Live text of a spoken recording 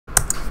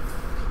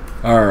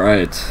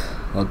Alright,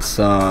 let's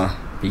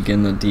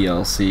begin the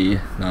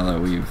DLC now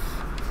that we've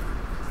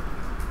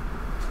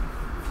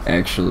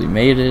actually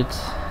made it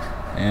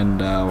and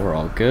we're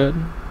all good.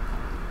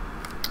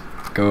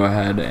 Go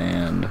ahead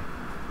and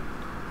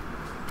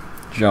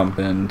jump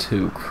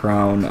into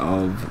Crown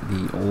of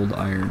the Old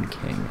Iron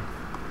King.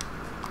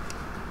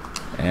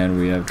 And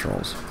we have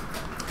trolls.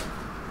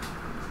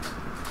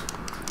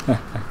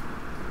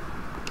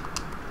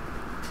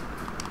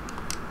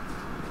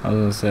 I was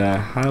gonna say, I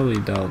highly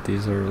doubt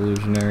these are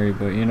illusionary,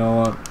 but you know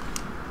what?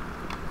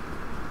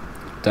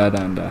 Dead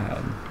end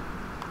ahead.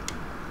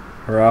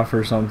 Hurrah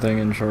for something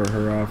and short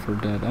hurrah for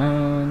dead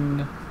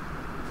end.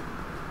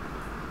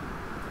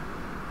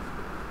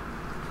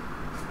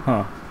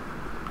 Huh.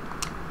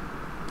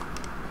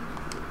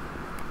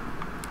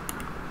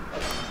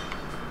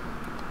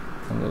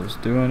 Will those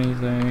do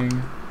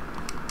anything?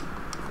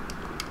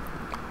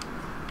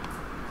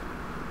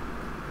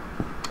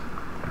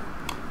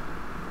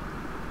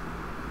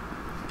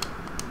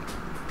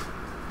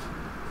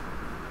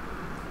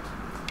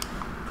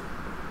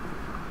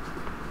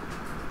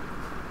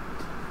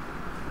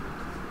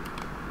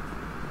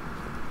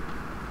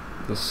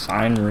 The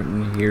sign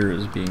written here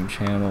is being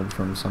channeled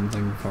from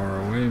something far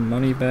away.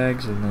 Money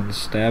bags and then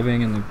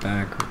stabbing in the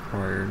back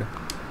required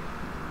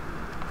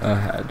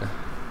ahead.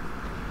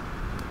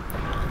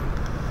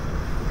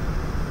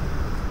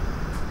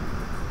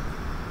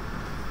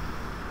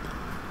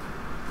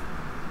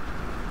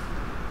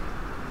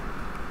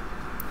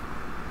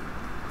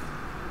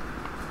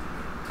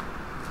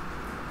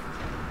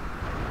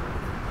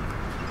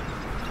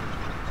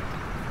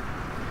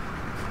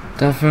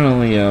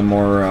 Definitely a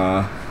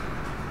more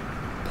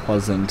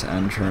pleasant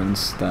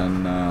entrance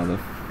than the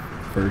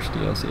first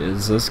DLC.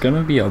 Is this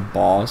gonna be a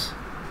boss?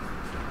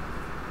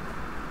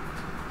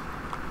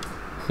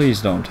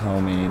 Please don't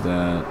tell me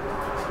that.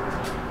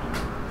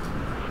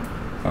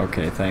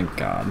 Okay, thank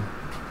God.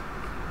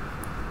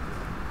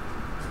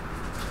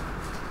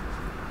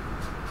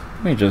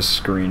 Let me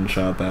just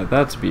screenshot that.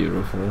 That's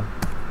beautiful.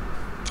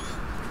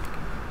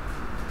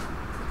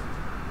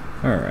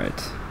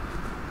 Alright.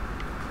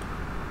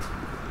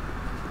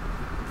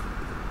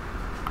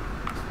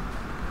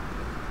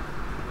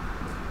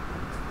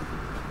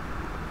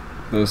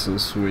 This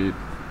is sweet.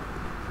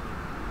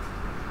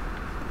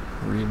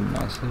 Read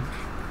message.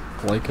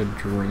 Like a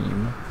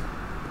dream.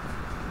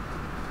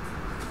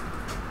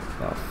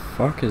 The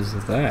fuck is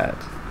that?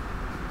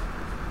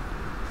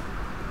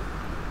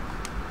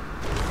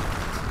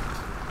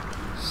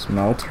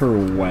 Smelter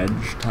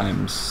wedge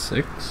times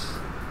 6?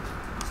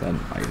 Is that an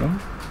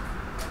item?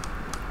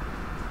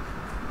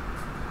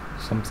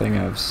 Something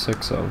I have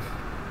 6 of.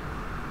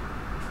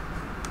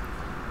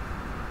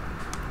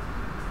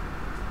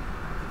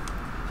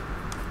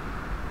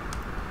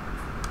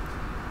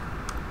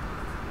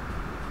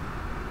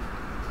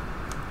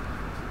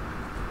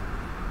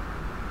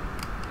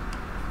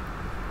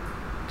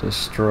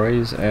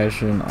 Destroys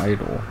Ashen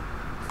Idol.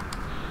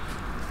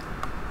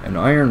 An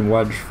iron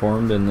wedge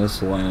formed in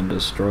this land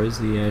destroys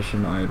the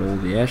Ashen Idol.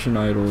 The Ashen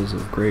Idol is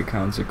of great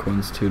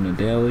consequence to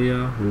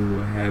Nadalia, who,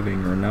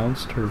 having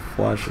renounced her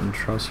flesh,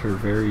 entrusts her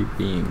very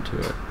being to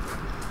it.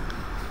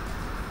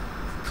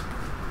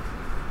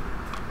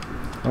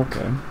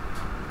 Okay.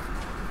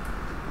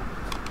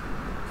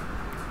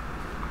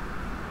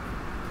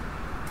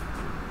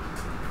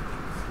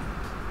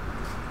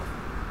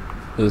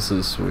 This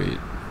is sweet.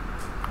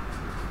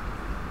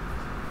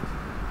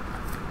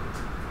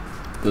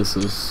 This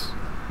is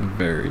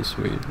very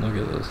sweet. Look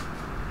at this.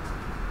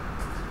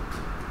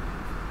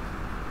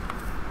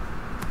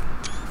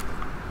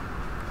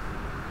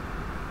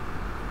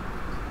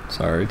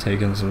 Sorry,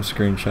 taking some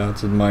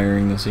screenshots,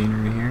 admiring the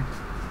scenery here.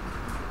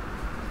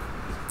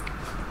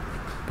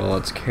 But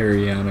let's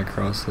carry on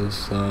across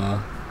this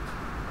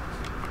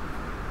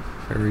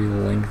very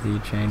lengthy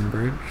chain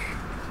bridge.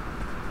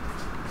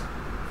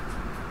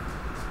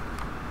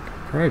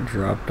 Could probably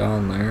drop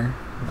down there.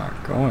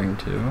 Not going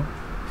to.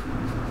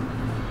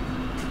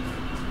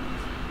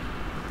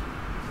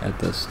 At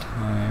this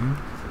time.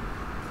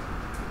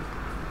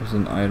 There's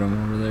an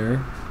item over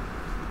there.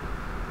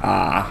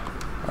 Ah,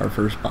 our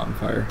first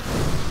bonfire.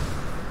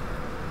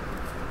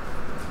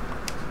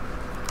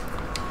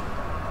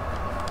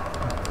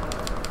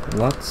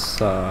 Let's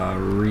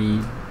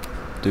redo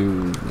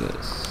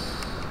this.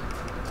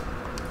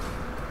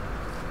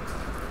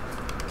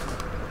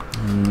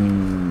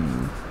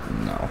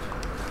 No.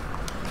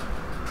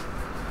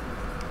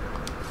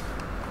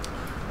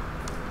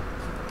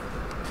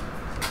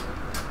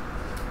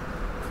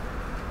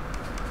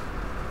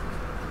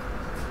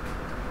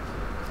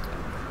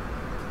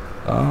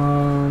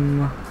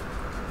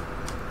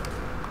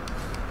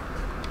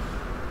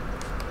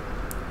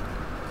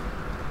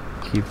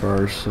 Keep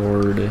our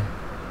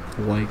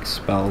sword-like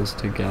spells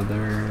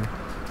together.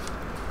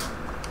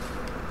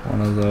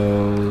 One of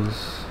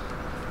those.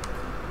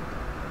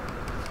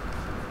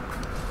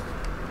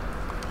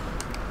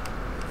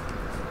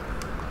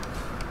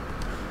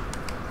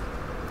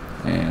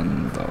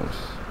 And those.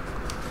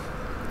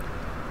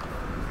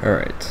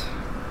 Alright.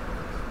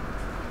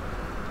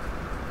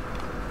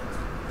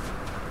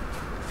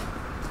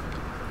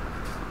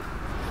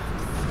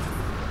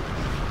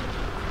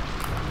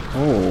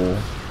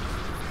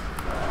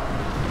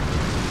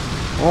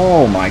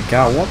 Oh my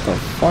god, what the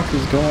fuck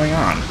is going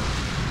on?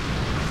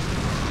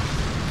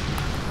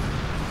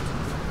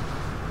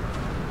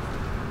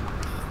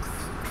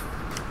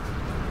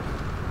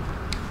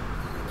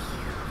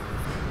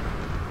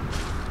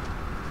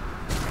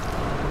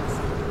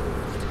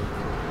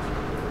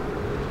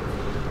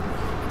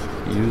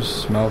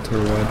 Use smelter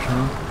wedge,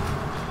 huh?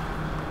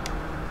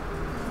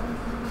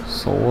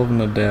 Soul of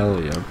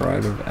Nadalia,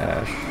 Bride of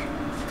Ash.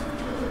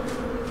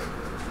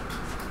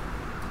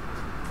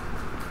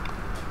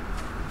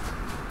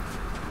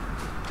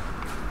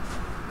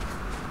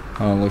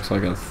 Oh, it looks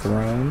like a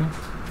throne.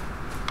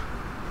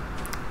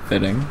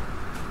 Fitting.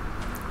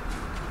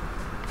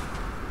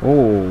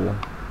 Oh.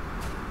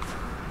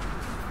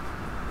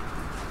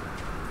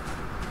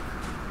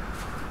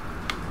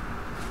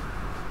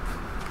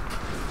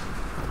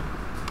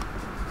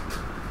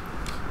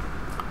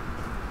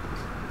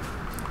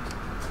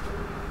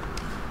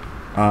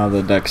 Ah,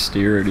 the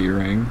dexterity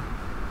ring.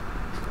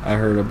 I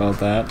heard about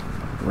that.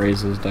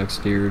 Raises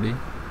dexterity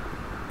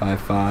by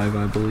 5,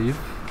 I believe.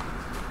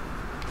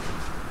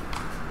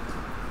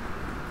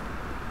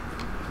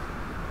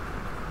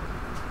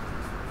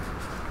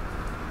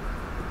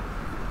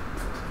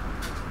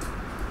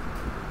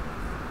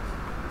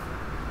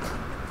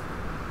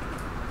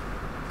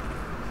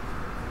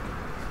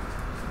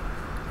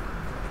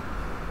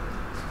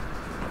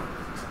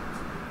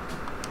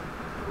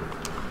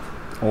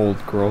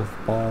 Old growth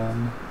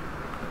balm.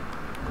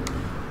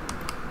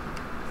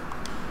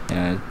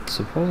 Yeah, I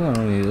suppose I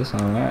don't need this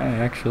on. I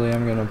actually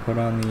am gonna put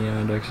on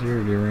the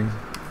dexterity ring,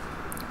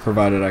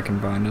 provided I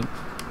can find it.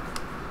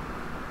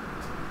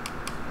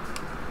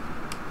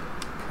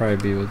 Probably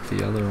be with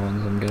the other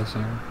ones, I'm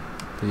guessing.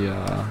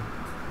 The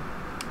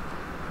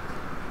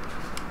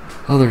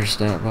other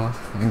stat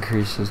buff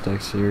increases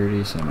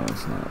dexterity, so no,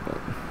 it's not. But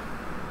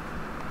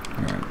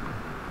all right.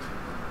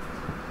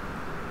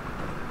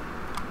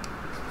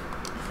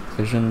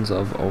 Visions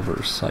of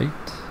Oversight.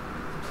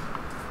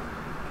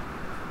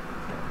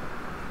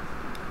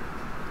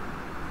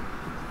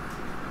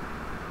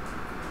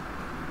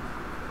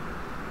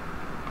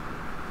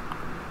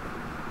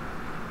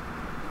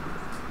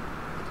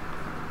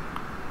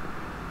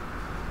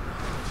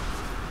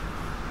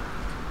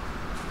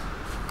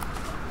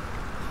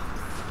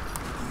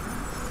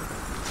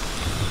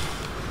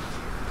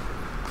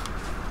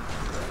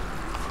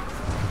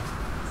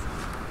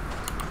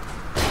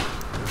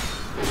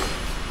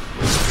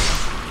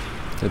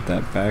 Did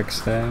that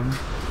backstab.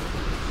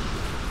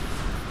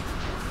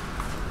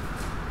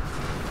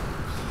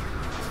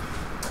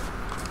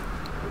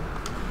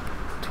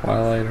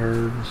 Twilight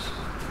herbs.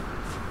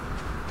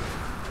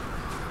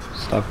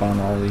 Step on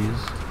all these.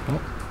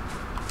 Oh.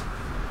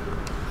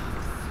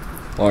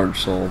 Large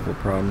soul of a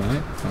proud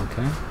knight.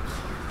 Okay.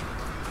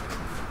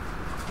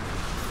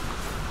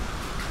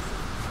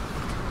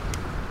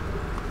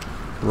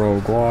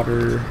 Rogue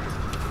water.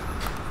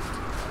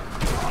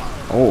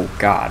 Oh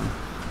god.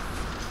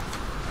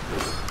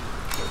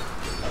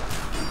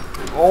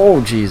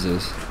 Oh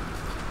Jesus.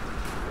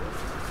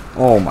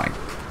 Oh my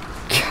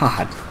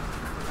god.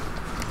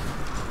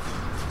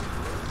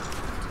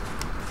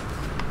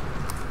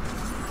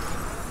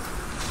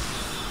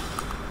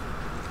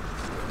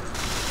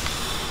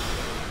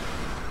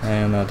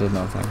 And that did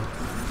nothing.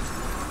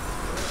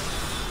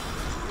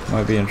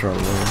 Might be in trouble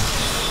here.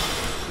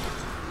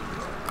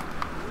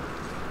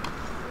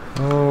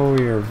 Oh,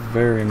 we are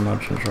very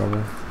much in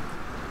trouble.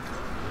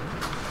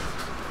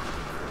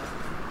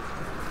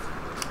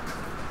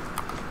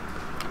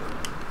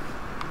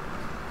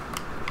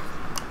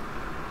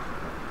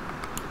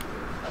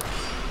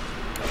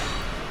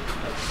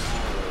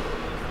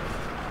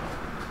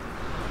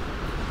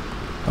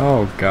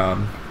 Oh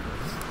god.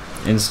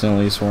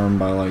 Instantly swarmed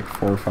by like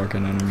 4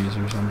 fucking enemies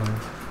or something.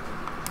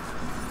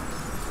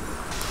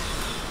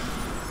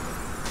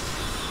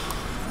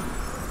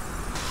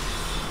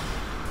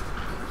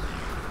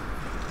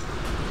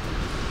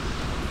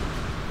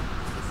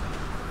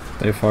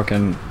 They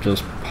fucking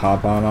just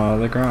pop on out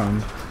of the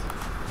ground.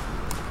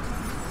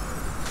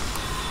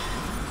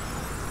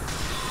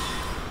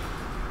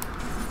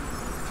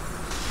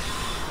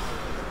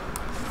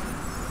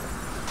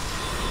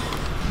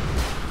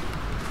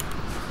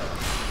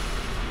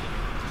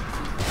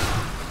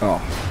 Oh.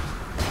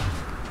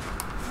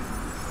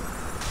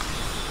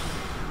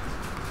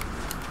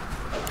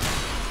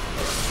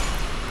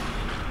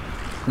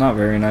 Not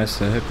very nice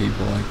to hit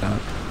people like that.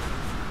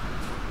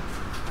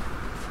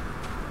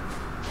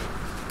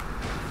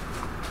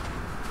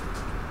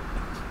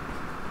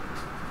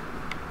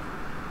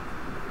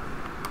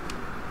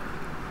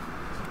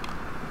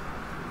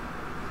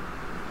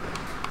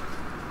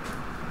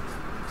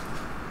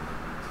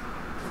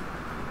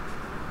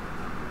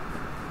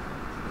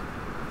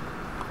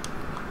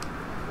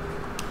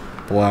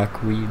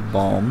 Blackweed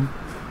balm.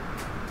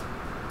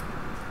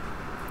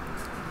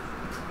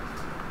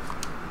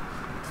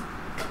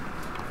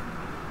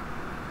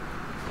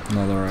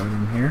 Another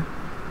item here.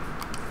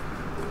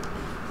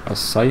 A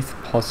scythe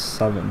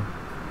 +7.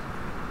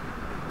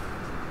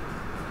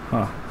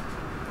 Huh.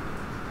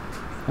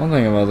 One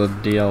thing about the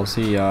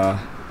DLC,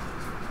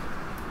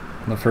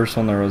 the first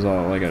one there was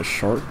like a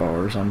short bow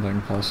or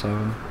something,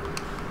 +7.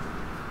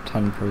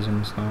 10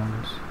 prism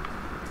stones.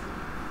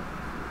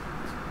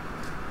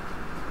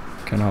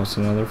 Can host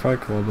another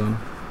fight club then.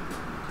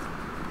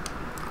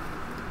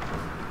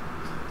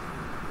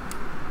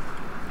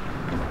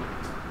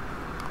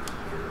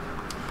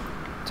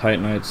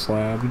 Titanite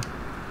slab.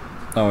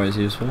 Always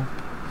useful.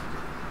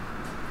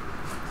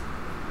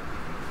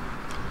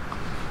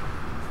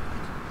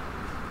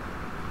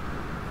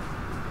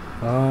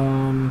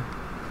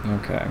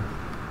 Okay.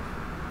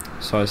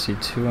 So I see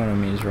 2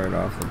 enemies right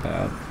off the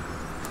bat.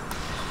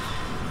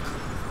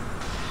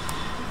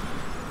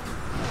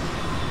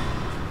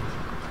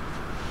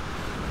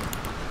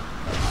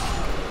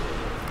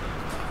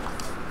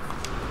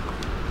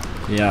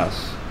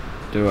 Yes.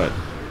 Do it.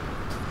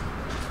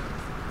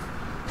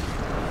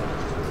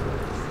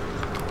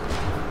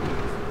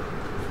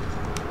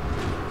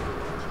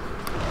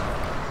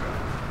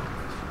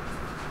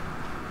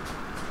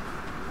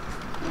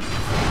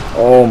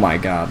 Oh my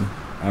god.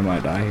 I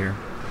might die here.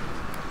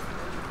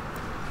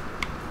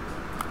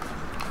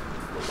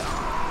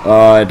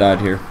 Oh, I died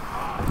here.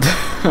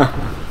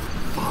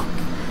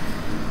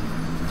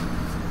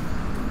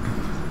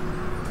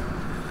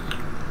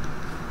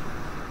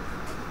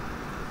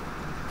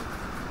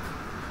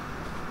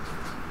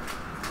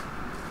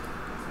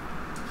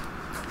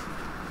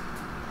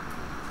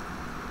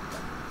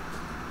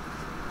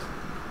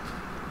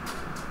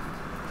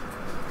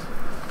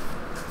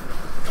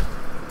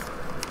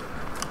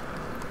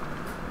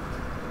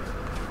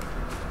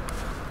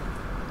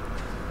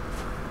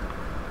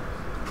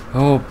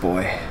 Oh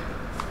boy.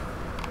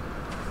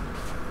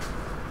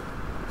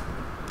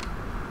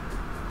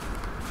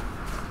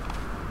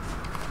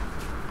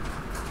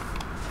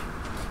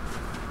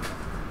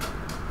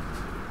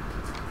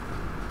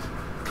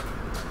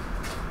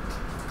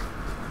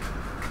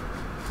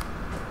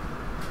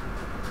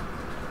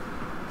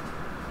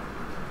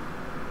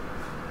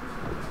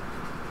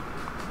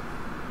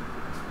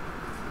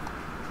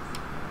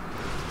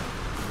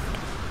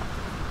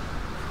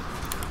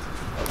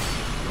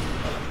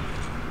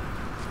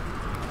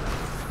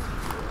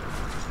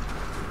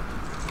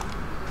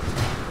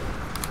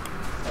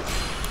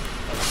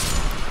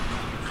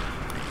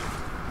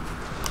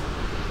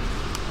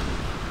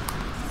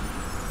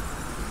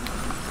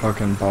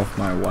 Fucking buff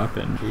my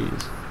weapon,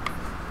 jeez.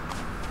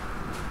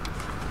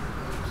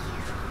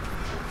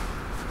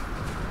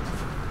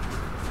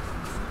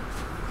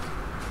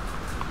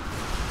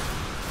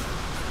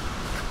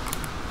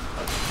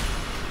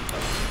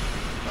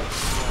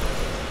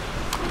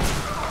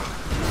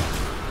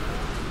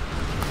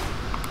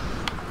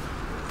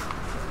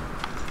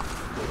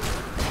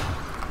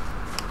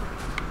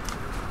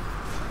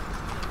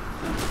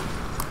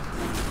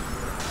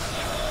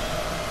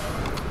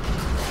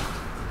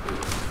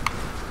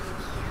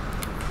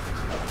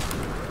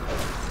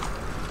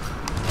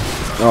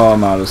 Oh,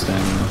 I'm out of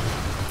stamina.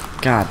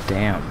 God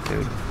damn,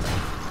 dude.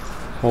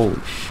 Holy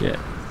shit.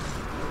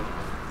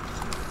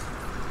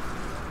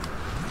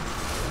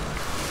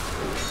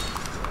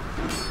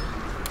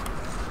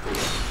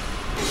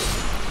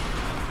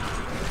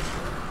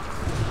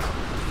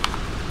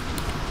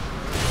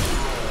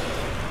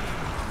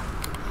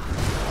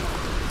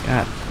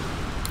 God.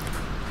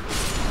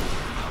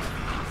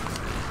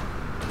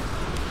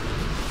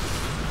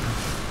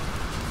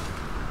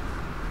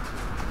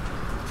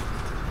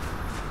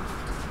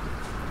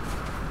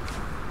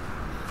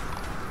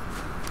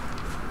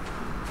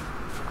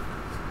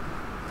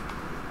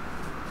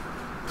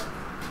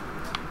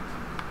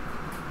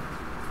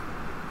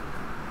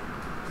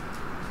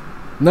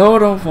 No,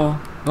 don't fall.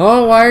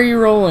 Oh, why are you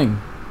rolling?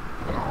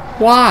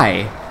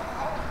 Why?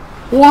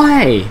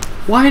 Why?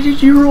 Why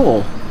did you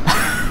roll?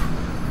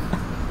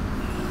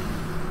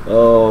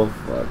 Oh,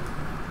 fuck.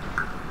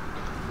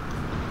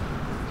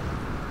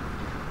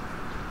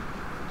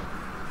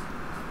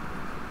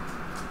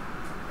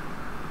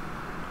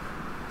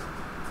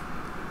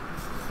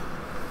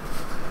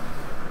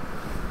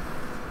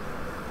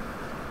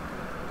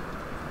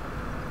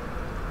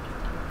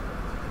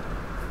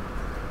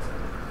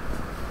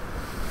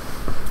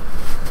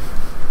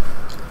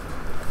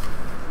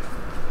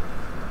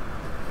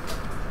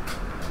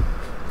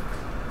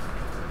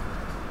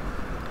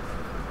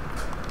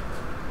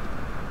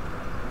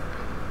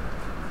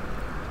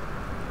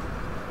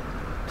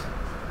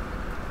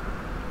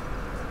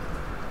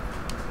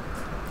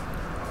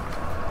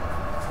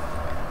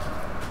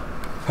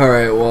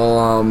 Alright, well,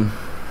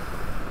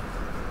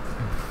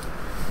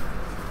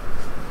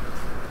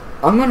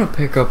 I'm gonna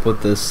pick up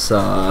with this,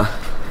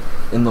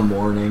 in the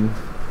morning.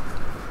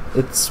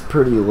 It's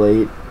pretty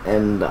late,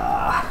 and,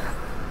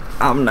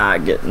 I'm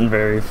not getting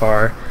very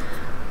far.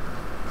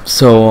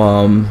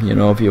 So, you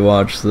know, if you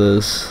watch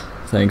this,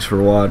 thanks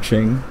for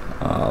watching.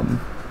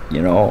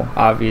 You know,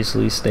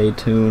 obviously stay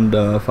tuned,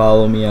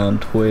 follow me on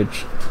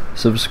Twitch,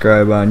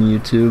 subscribe on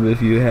YouTube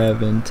if you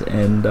haven't,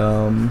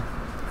 and,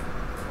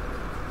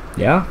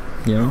 yeah,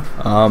 you know,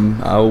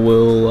 I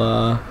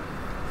will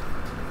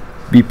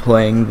be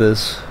playing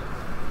this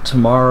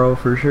tomorrow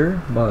for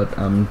sure, but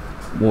I'm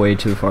way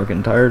too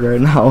fucking tired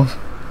right now,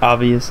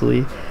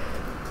 obviously.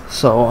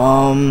 So,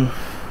 I'm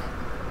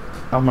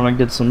gonna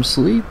get some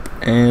sleep,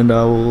 and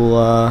I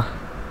will,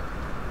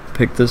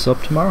 pick this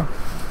up tomorrow.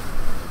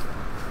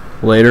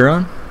 Later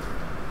on.